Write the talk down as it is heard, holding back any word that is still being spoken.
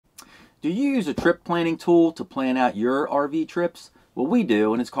Do you use a trip planning tool to plan out your RV trips? Well, we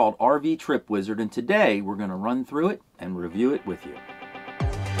do, and it's called RV Trip Wizard, and today we're going to run through it and review it with you.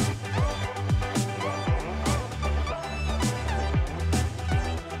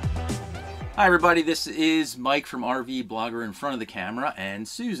 Hi everybody, this is Mike from RV Blogger in front of the camera, and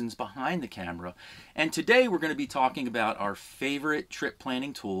Susan's behind the camera. And today we're going to be talking about our favorite trip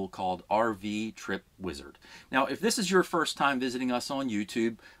planning tool called RV Trip Wizard. Now, if this is your first time visiting us on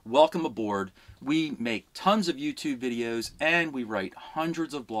YouTube, welcome aboard. We make tons of YouTube videos and we write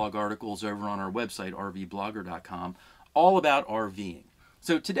hundreds of blog articles over on our website, rvblogger.com, all about RVing.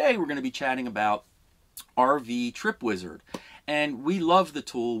 So today we're going to be chatting about RV Trip Wizard. And we love the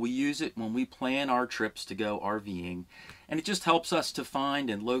tool. We use it when we plan our trips to go RVing. And it just helps us to find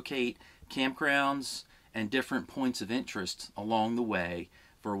and locate campgrounds and different points of interest along the way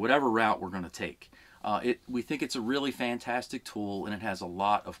for whatever route we're going to take. We think it's a really fantastic tool, and it has a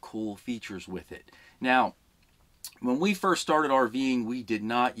lot of cool features with it. Now, when we first started RVing, we did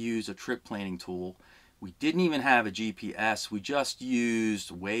not use a trip planning tool. We didn't even have a GPS. We just used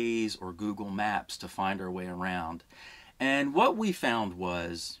Waze or Google Maps to find our way around. And what we found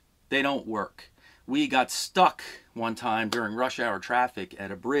was they don't work. We got stuck one time during rush hour traffic at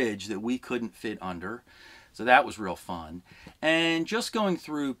a bridge that we couldn't fit under. So that was real fun. And just going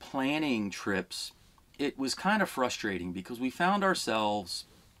through planning trips, it was kind of frustrating because we found ourselves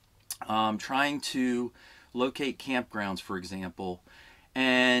trying to locate campgrounds, for example,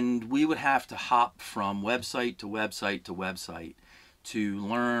 and we would have to hop from website to website to website to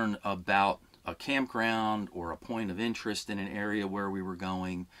learn about a campground or a point of interest in an area where we were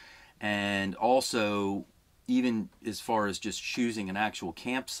going, and also even as far as just choosing an actual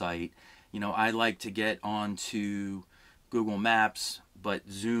campsite. You know, I like to get onto Google Maps but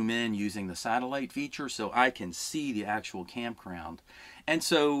zoom in using the satellite feature so I can see the actual campground. And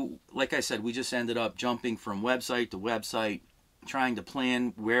so, like I said, we just ended up jumping from website to website, trying to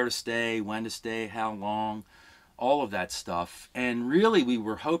plan where to stay, when to stay, how long, all of that stuff. And really we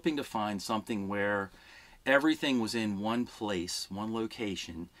were hoping to find something where everything was in one place, one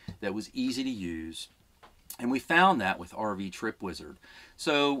location, that was easy to use. And we found that with RV Trip Wizard.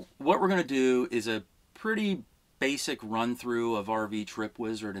 So what we're going to do is a pretty basic run through of RV Trip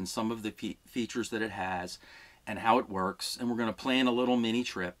Wizard and some of the features that it has and how it works. And we're going to plan a little mini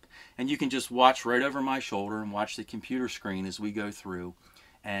trip. And you can just watch right over my shoulder and watch the computer screen as we go through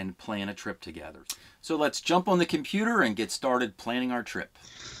and plan a trip together. So let's jump on the computer and get started planning our trip.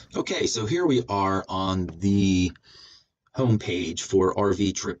 Okay, so here we are on the home page for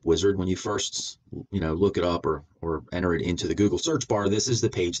RV Trip Wizard. When you first, look it up or enter it into the Google search bar, this is the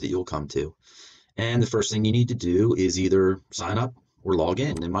page that you'll come to. And the first thing you need to do is either sign up or log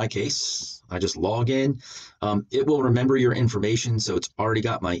in. In my case, I just log in. It will remember your information, so it's already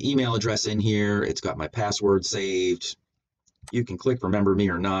got my email address in here. It's got my password saved. You can click remember me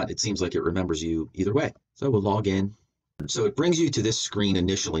or not. It seems like it remembers you either way. So we'll log in. So it brings you to this screen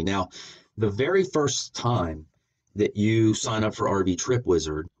initially. Now, the very first time that you sign up for RV Trip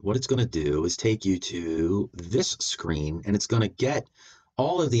Wizard, what it's going to do is take you to this screen, and it's going to get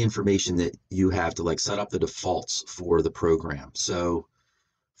all of the information that you have to set up the defaults for the program. So,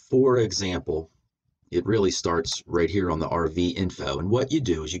 for example, it really starts right here on the RV info. And what you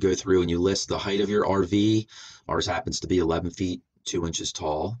do is you go through and you list the height of your RV. Ours happens to be 11 feet, 2 inches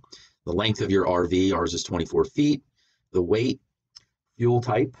tall. The length of your RV, ours is 24 feet. The weight, fuel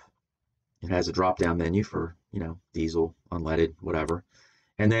type. It has a drop-down menu for, diesel, unleaded, whatever.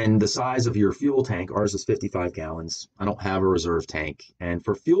 And then the size of your fuel tank, ours is 55 gallons. I don't have a reserve tank. And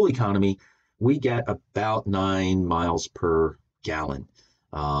for fuel economy, we get about 9 miles per gallon.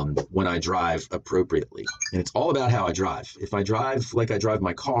 When I drive appropriately. And it's all about how I drive. If I drive like I drive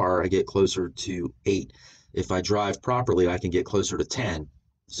my car, I get closer to 8. If I drive properly, I can get closer to 10.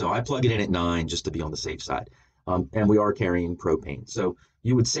 So I plug it in at 9 just to be on the safe side. And we are carrying propane. So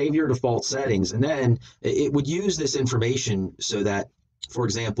you would save your default settings, and then it would use this information so that, for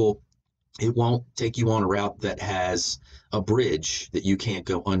example, it won't take you on a route that has a bridge that you can't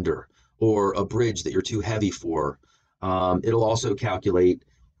go under, or a bridge that you're too heavy for. It'll also calculate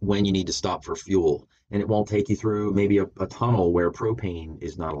when you need to stop for fuel, and it won't take you through maybe a tunnel where propane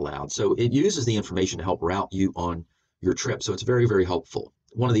is not allowed. So it uses the information to help route you on your trip. So it's very, very helpful.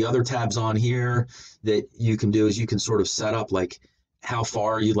 One of the other tabs on here that you can do is you can sort of set up how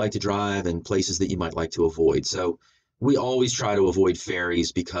far you'd like to drive and places that you might like to avoid. So we always try to avoid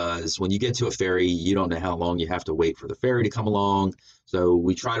ferries because when you get to a ferry, you don't know how long you have to wait for the ferry to come along. So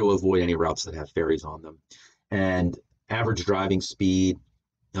we try to avoid any routes that have ferries on them. And average driving speed.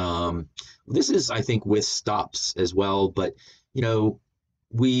 This is, I think, with stops as well, but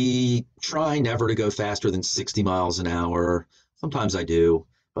We try never to go faster than 60 miles an hour. Sometimes I do,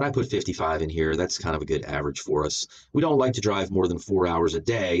 but I put 55 in here. That's kind of a good average for us. We don't like to drive more than 4 hours a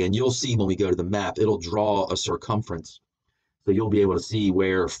day. And you'll see when we go to the map, it'll draw a circumference. So you'll be able to see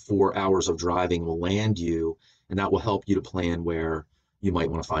where 4 hours of driving will land you. And that will help you to plan where you might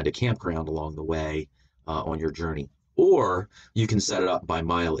want to find a campground along the way on your journey. Or you can set it up by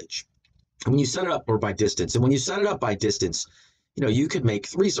mileage. And when you set it up, or by distance, and when you set it up by distance, you could make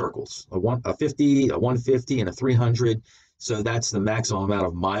 3 circles, a 50, a 150, and a 300. So that's the maximum amount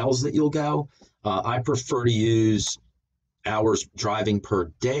of miles that you'll go. I prefer to use hours driving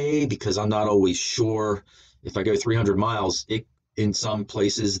per day because I'm not always sure if I go 300 miles, in some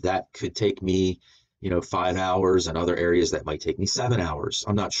places that could take me, 5 hours, and other areas that might take me 7 hours.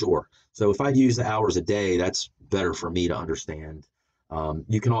 I'm not sure. So if I use the hours a day, that's better for me to understand.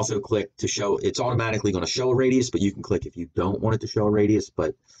 You can also click to show, it's automatically going to show a radius, but you can click if you don't want it to show a radius,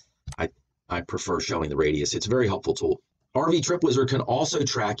 but I prefer showing the radius. It's a very helpful tool. RV Trip Wizard can also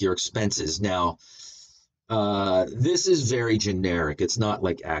track your expenses. Now, this is very generic. It's not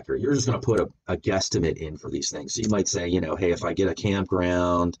like accurate. You're just going to put a guesstimate in for these things. So you might say, hey, if I get a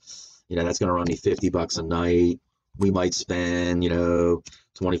campground, that's going to run me $50 a night. We might spend,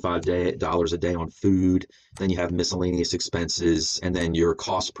 $25 a day on food. Then you have miscellaneous expenses, and then your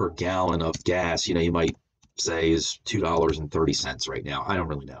cost per gallon of gas, you might say is $2.30 right now. I don't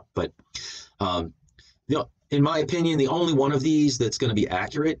really know, but in my opinion, the only one of these that's going to be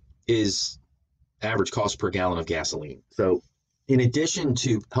accurate is average cost per gallon of gasoline. So in addition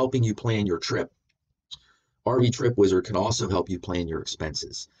to helping you plan your trip, RV Trip Wizard can also help you plan your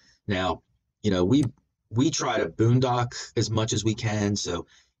expenses. Now, we try to boondock as much as we can. So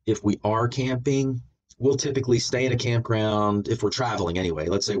if we are camping, we'll typically stay in a campground. If we're traveling anyway,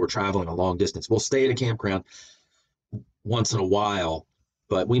 let's say we're traveling a long distance, we'll stay at a campground once in a while,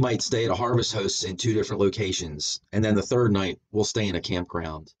 but we might stay at a Harvest Host in 2 different locations. And then the third night we'll stay in a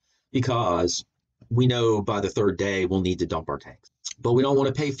campground because we know by the third day we'll need to dump our tanks, but we don't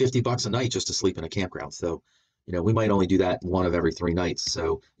want to pay $50 a night just to sleep in a campground. So we might only do that one of every 3 nights.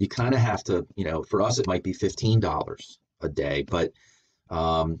 So you kind of have to, for us, it might be $15 a day, but,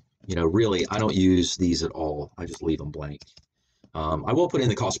 really, I don't use these at all. I just leave them blank. I will put in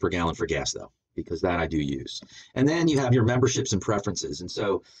the cost per gallon for gas, though, because that I do use. And then you have your memberships and preferences. And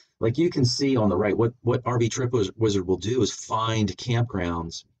so, like you can see on the right, what RV Trip Wizard will do is find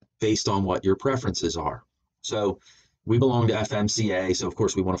campgrounds based on what your preferences are. So we belong to FMCA, so of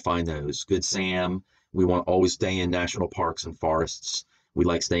course we want to find those. Good Sam. We want to always stay in national parks and forests. We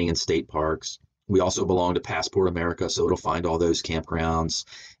like staying in state parks. We also belong to Passport America, so it'll find all those campgrounds.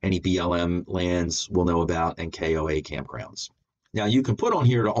 Any BLM lands we'll know about, and KOA campgrounds. Now you can put on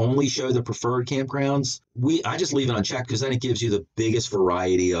here to only show the preferred campgrounds. I just leave it unchecked because then it gives you the biggest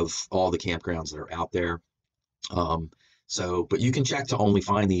variety of all the campgrounds that are out there. But you can check to only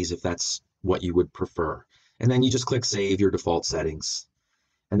find these if that's what you would prefer. And then you just click Save Your Default Settings.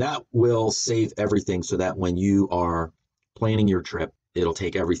 And that will save everything so that when you are planning your trip, it'll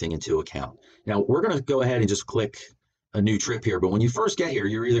take everything into account. Now, we're going to go ahead and just click a new trip here. But when you first get here,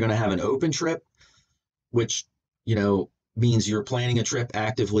 you're either going to have an open trip, which, means you're planning a trip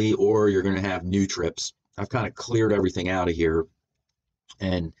actively, or you're going to have new trips. I've kind of cleared everything out of here.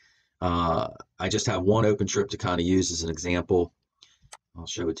 And I just have one open trip to kind of use as an example. I'll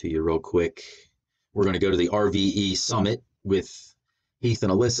show it to you real quick. We're going to go to the RVE Summit with Heath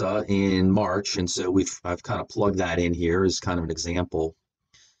and Alyssa in March, and so I've kind of plugged that in here as kind of an example,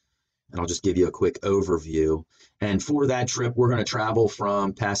 and I'll just give you a quick overview. And for that trip, we're going to travel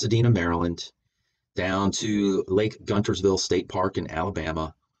from Pasadena, Maryland, down to Lake Guntersville State Park in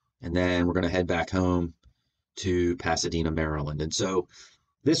Alabama, and then we're going to head back home to Pasadena, Maryland. And so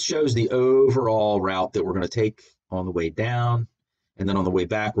this shows the overall route that we're going to take on the way down, and then on the way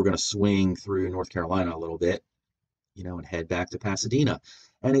back, we're going to swing through North Carolina a little bit, and head back to Pasadena.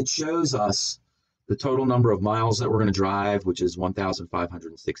 And it shows us the total number of miles that we're going to drive, which is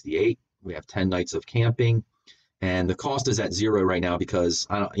 1,568. We have 10 nights of camping, and the cost is at 0 right now because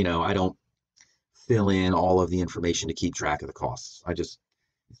I don't fill in all of the information to keep track of the costs. It's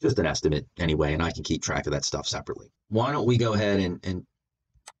just an estimate anyway, and I can keep track of that stuff separately. Why don't we go ahead and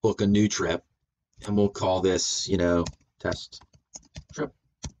book a new trip, and we'll call this, test trip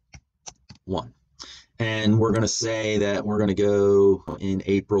 1. And we're going to say that we're going to go in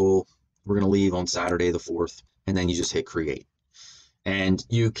April. We're going to leave on Saturday the 4th, and then you just hit create. And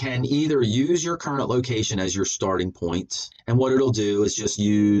you can either use your current location as your starting point, and what it'll do is just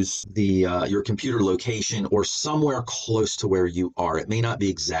use the your computer location or somewhere close to where you are. It may not be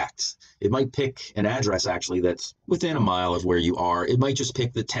exact. It might pick an address actually that's within a mile of where you are. It might just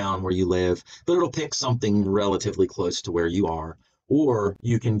pick the town where you live, but it'll pick something relatively close to where you are. Or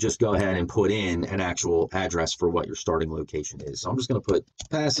you can just go ahead and put in an actual address for what your starting location is. So I'm just going to put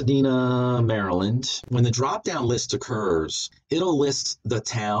Pasadena, Maryland. When the drop-down list occurs, it'll list the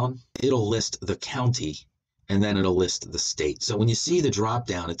town, it'll list the county, and then it'll list the state. So when you see the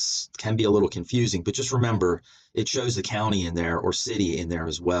drop-down, it can be a little confusing, but just remember, it shows the county in there or city in there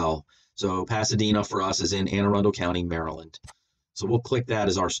as well. So Pasadena for us is in Anne Arundel County, Maryland. So we'll click that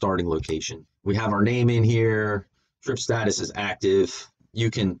as our starting location. We have our name in here. Trip status is active.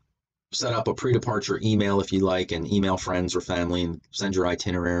 You can set up a pre-departure email if you like and email friends or family and send your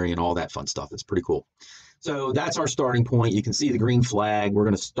itinerary and all that fun stuff. It's pretty cool. So that's our starting point. You can see the green flag. We're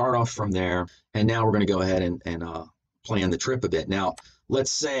going to start off from there. And now we're going to go ahead and plan the trip a bit. Now,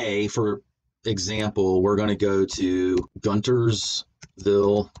 let's say, for example, we're going to go to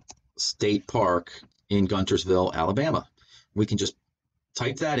Guntersville State Park in Guntersville, Alabama. We can just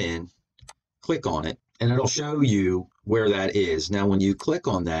type that in, click on it, and it'll show you where that is. Now, when you click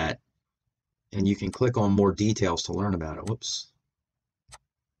on that, and you can click on more details to learn about it. Whoops.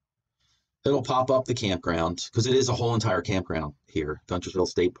 It'll pop up the campground, because it is a whole entire campground here, Guntersville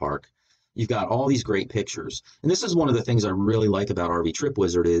State Park. You've got all these great pictures. And this is one of the things I really like about RV Trip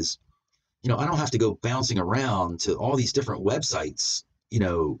Wizard is, I don't have to go bouncing around to all these different websites,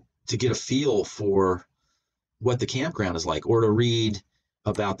 to get a feel for what the campground is like, or to read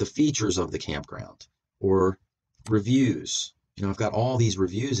about the features of the campground, or reviews. I've got all these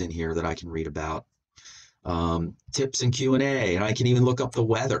reviews in here that I can read about, tips and Q&A, and I can even look up the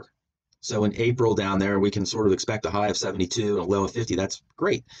weather. So in April down there, we can sort of expect a high of 72 and a low of 50. That's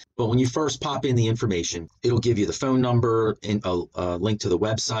great. But when you first pop in the information, it'll give you the phone number and a link to the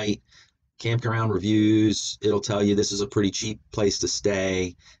website, campground reviews. It'll tell you this is a pretty cheap place to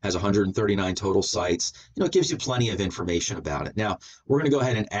stay, has 139 total sites. It gives you plenty of information about it. Now, we're going to go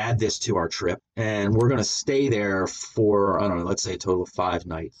ahead and add this to our trip, and we're going to stay there for, I don't know, let's say a total of 5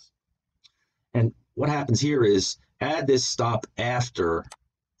 nights. And what happens here is add this stop after.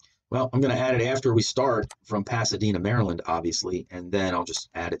 Well, I'm going to add it after we start from Pasadena, Maryland, obviously, and then I'll just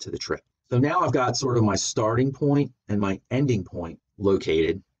add it to the trip. So now I've got sort of my starting point and my ending point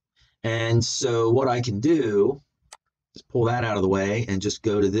located. And so what I can do is pull that out of the way and just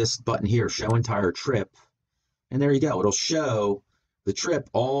go to this button here, show entire trip. And there you go. It'll show the trip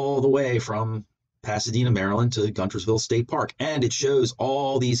all the way from Pasadena, Maryland to Guntersville State Park. And it shows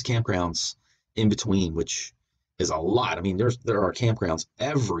all these campgrounds in between, which is a lot. I mean, there are campgrounds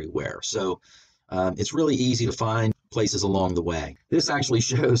everywhere. So it's really easy to find places along the way. This actually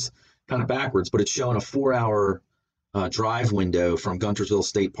shows kind of backwards, but it's showing a 4-hour drive window from Guntersville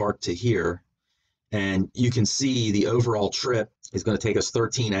State Park to here. And you can see the overall trip is going to take us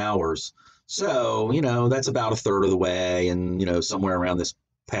 13 hours. So, that's about a third of the way. And, somewhere around this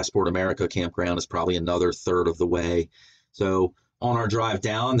Passport America campground is probably another third of the way. So on our drive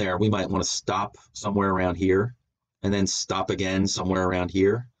down there, we might want to stop somewhere around here and then stop again somewhere around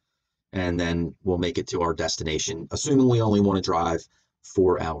here. And then we'll make it to our destination, assuming we only want to drive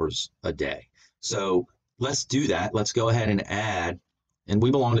 4 hours a day. So let's do that. Let's go ahead and add, and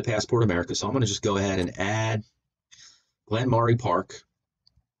we belong to Passport America, so I'm going to just go ahead and add Glen Maury Park.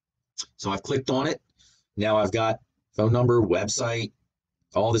 So I've clicked on it. Now I've got phone number, website,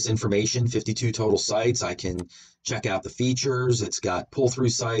 all this information, 52 total sites. I can check out the features. It's got pull-through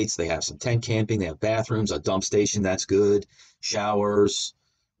sites. They have some tent camping. They have bathrooms, a dump station. That's good. Showers.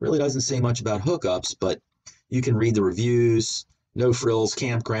 Really doesn't say much about hookups, but you can read the reviews. No Frills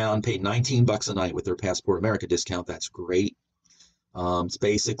Campground, paid $19 a night with their Passport America discount. That's great. It's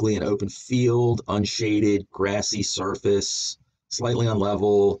basically an open field, unshaded, grassy surface, slightly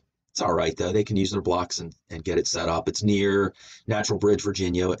unlevel. It's all right, though. They can use their blocks and get it set up. It's near Natural Bridge,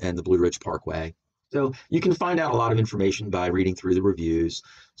 Virginia, and the Blue Ridge Parkway. So you can find out a lot of information by reading through the reviews.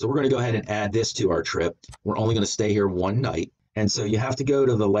 So we're going to go ahead and add this to our trip. We're only going to stay here 1 night. And so you have to go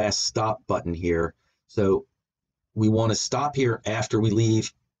to the last stop button here. So we want to stop here after we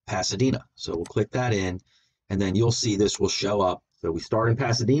leave Pasadena. So we'll click that in, and then you'll see this will show up. So we start in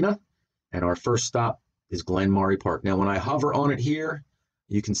Pasadena, and our first stop is Glen Maury Park. Now, when I hover on it here,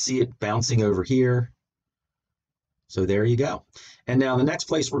 you can see it bouncing over here. So there you go. And now the next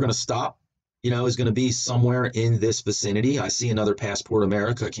place we're going to stop, is going to be somewhere in this vicinity. I see another Passport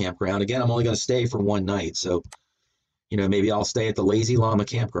America campground. Again, I'm only going to stay for 1 night. So, maybe I'll stay at the Lazy Llama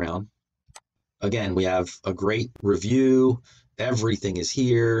campground. Again, we have a great review. Everything is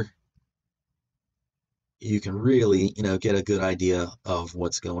here. You can really, get a good idea of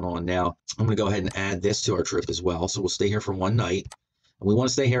what's going on. Now, I'm going to go ahead and add this to our trip as well. So we'll stay here for one night. And we want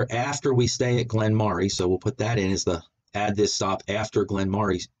to stay here after we stay at Glen Mari. So we'll put that in as the add this stop after Glen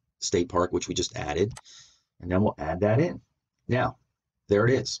Mari State Park, which we just added. And then we'll add that in. Now, there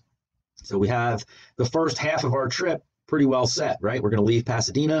it is. So we have the first half of our trip pretty well set, right? We're going to leave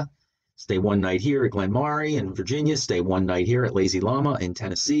Pasadena, stay one night here at Glen Mari in Virginia, stay one night here at Lazy Llama in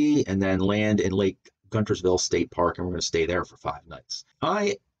Tennessee, and then land in Lake Guntersville State Park, and we're going to stay there for 5 nights.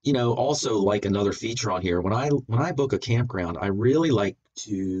 I, also like another feature on here. When I book a campground, I really like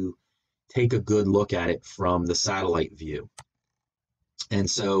to take a good look at it from the satellite view. And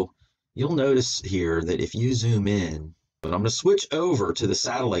so you'll notice here that if you zoom in, but I'm going to switch over to the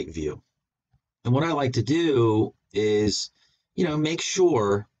satellite view. And what I like to do is, make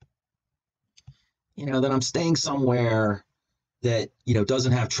sure, that I'm staying somewhere that,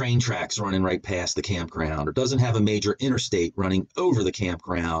 doesn't have train tracks running right past the campground, or doesn't have a major interstate running over the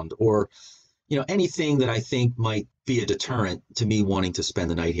campground, or, anything that I think might be a deterrent to me wanting to spend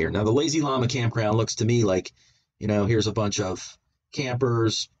the night here. Now, the Lazy Llama campground looks to me like, here's a bunch of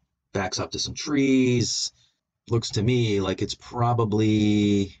campers, backs up to some trees. Looks to me like it's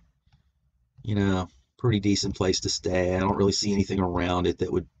probably, pretty decent place to stay. I don't really see anything around it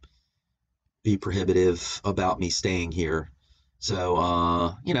that would be prohibitive about me staying here.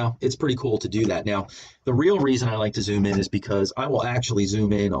 So, it's pretty cool to do that. Now, the real reason I like to zoom in is because I will actually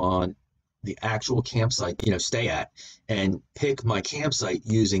zoom in on the actual campsite, stay at, and pick my campsite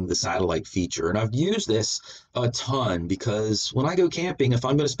using the satellite feature. And I've used this a ton because when I go camping, if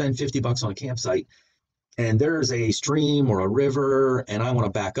I'm going to spend $50 on a campsite and there's a stream or a river and I want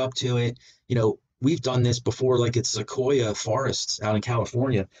to back up to it, we've done this before, like at Sequoia Forests out in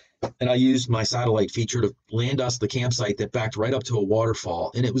California. And I used my satellite feature to land us the campsite that backed right up to a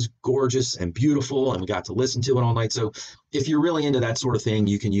waterfall. And it was gorgeous and beautiful, and we got to listen to it all night. So if you're really into that sort of thing,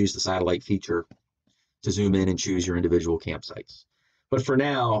 you can use the satellite feature to zoom in and choose your individual campsites. But for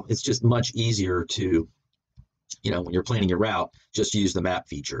now, it's just much easier to, when you're planning your route, just use the map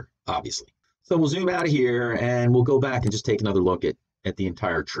feature, obviously. So we'll zoom out of here and we'll go back and just take another look at the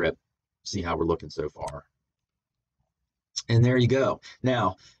entire trip, see how we're looking so far. And there you go.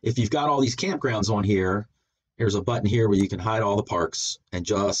 Now, if you've got all these campgrounds on here, there's a button here where you can hide all the parks and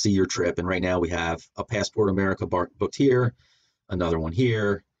just see your trip. And right now we have a Passport America booked here, another one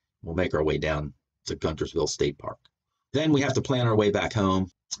here. We'll make our way down to Guntersville State Park. Then we have to plan our way back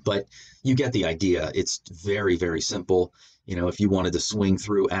home, but you get the idea. It's very, very simple. If you wanted to swing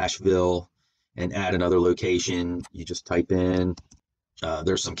through Asheville and add another location, you just type in,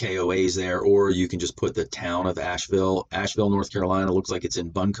 there's some KOAs there, or you can just put the town of Asheville, North Carolina. Looks like it's in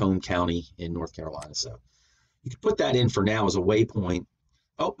Buncombe County in North Carolina. So you can put that in for now as a waypoint.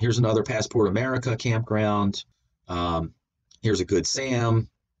 Oh, here's another Passport America campground. Here's a Good Sam.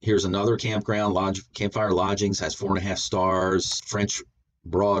 Here's another campground. Campfire Lodgings has 4.5 stars. French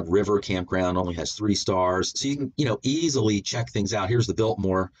Broad River campground only has 3 stars. So you can, easily check things out. Here's the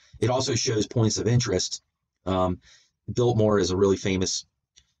Biltmore. It also shows points of interest. Biltmore is a really famous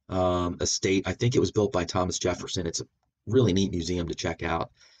estate. I think it was built by Thomas Jefferson. It's a really neat museum to check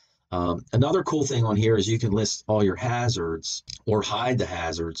out. Another cool thing on here is you can list all your hazards or hide the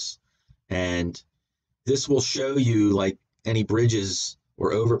hazards. And this will show you like any bridges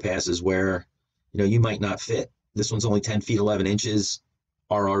or overpasses where, you might not fit. This one's only 10 feet, 11 inches.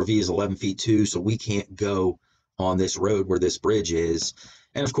 Our RV is 11 feet 2, so we can't go on this road where this bridge is.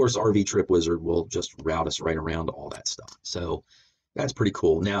 And of course, RV Trip Wizard will just route us right around all that stuff. So that's pretty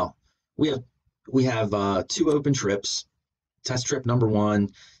cool. Now we have 2 open trips. Test trip number 1,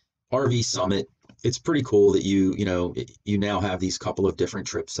 RV Summit. It's pretty cool that you now have these couple of different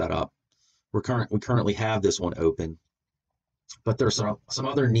trips set up. We currently have this one open, but there's some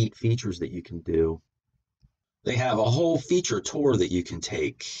other neat features that you can do. They have a whole feature tour that you can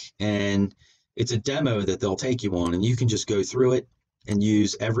take, and it's a demo that they'll take you on, and you can just go through it and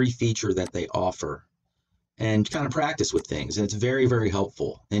use every feature that they offer and kind of practice with things. And it's very, very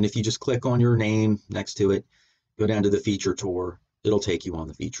helpful. And if you just click on your name next to it, go down to the feature tour, it'll take you on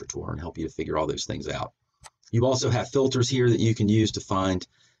the feature tour and help you to figure all those things out. You also have filters here that you can use to find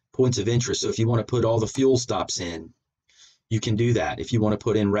points of interest. So if you want to put all the fuel stops in, you can do that. If you want to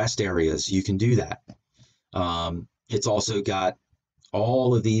put in rest areas, you can do that. It's also got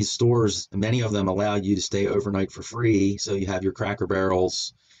all of these stores. Many of them allow you to stay overnight for free. So you have your Cracker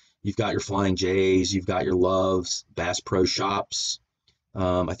Barrels, you've got your Flying J's, you've got your Loves, Bass Pro Shops.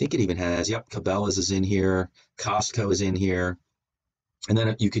 I think it even has, Cabela's is in here, Costco is in here. And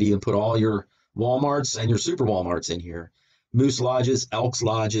then you could even put all your Walmarts and your Super Walmarts in here. moose lodges, elks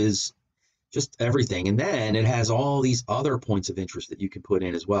lodges, just everything. And then it has all these other points of interest that you can put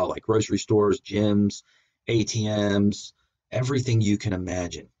in as well, like grocery stores, gyms, ATMs, everything you can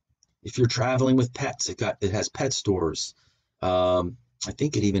imagine. If you're traveling with pets, it has pet stores. I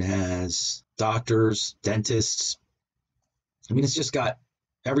think it even has doctors, dentists. I mean, it's just got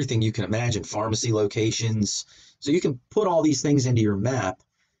everything you can imagine, pharmacy locations. So you can put all these things into your map.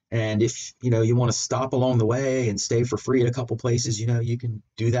 And if you want to stop along the way and stay for free at a couple places, you can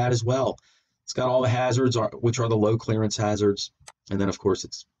do that as well. It's got all the hazards, which are the low clearance hazards. And then, of course,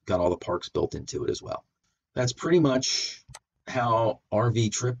 it's got all the parks built into it as well. That's pretty much how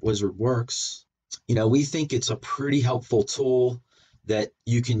RV Trip Wizard works. We think it's a pretty helpful tool that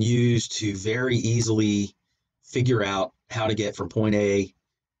you can use to very easily figure out how to get from point A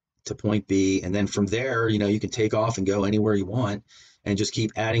to point B. And then from there, you can take off and go anywhere you want and just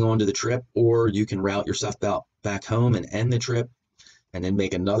keep adding on to the trip, or you can route yourself back home and end the trip and then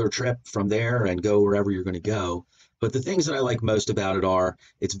make another trip from there and go wherever you're going to go. But the things that I like most about it are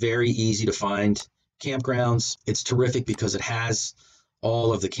it's very easy to find campgrounds. It's terrific because it has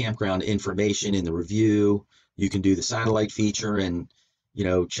all of the campground information in the review. You can do the satellite feature and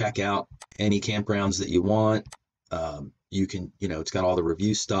check out any campgrounds that you want. You can, it's got all the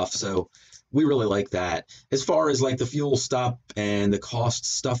review stuff. So we really like that. As far as like the fuel stop and the cost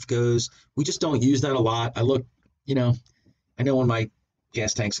stuff goes, we just don't use that a lot. I look, I know when my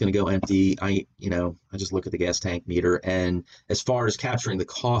gas tank's going to go empty, I just look at the gas tank meter. And as far as capturing the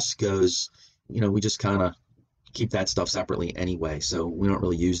cost goes, we just kind of keep that stuff separately anyway. So we don't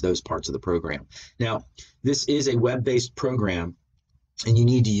really use those parts of the program. Now, this is a web-based program, and you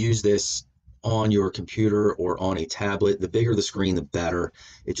need to use this on your computer or on a tablet. The bigger the screen, the better.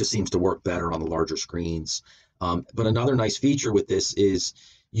 It just seems to work better on the larger screens. But another nice feature with this is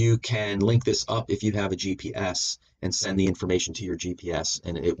you can link this up if you have a GPS and send the information to your GPS,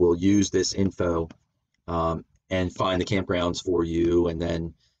 and it will use this info and find the campgrounds for you, and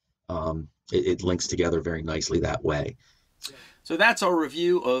then it links together very nicely that way. So that's our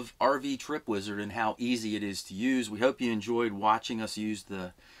review of RV Trip Wizard and how easy it is to use. We hope you enjoyed watching us use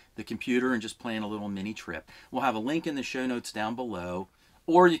the computer and just plan a little mini trip. We'll have a link in the show notes down below,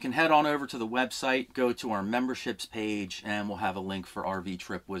 or you can head on over to the website, go to our memberships page, and we'll have a link for RV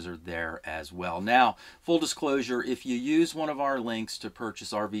Trip Wizard there as well. Now, full disclosure, if you use one of our links to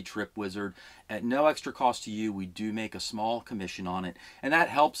purchase RV Trip Wizard at no extra cost to you, we do make a small commission on it, and that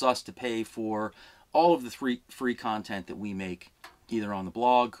helps us to pay for all of the free content that we make either on the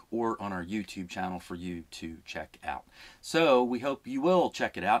blog or on our YouTube channel for you to check out. So we hope you will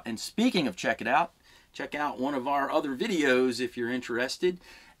check it out. And speaking of check out one of our other videos if you're interested.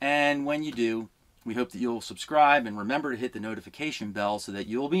 And when you do, we hope that you'll subscribe and remember to hit the notification bell so that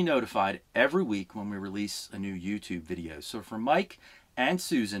you'll be notified every week when we release a new YouTube video. So for Mike and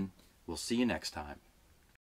Susan, we'll see you next time.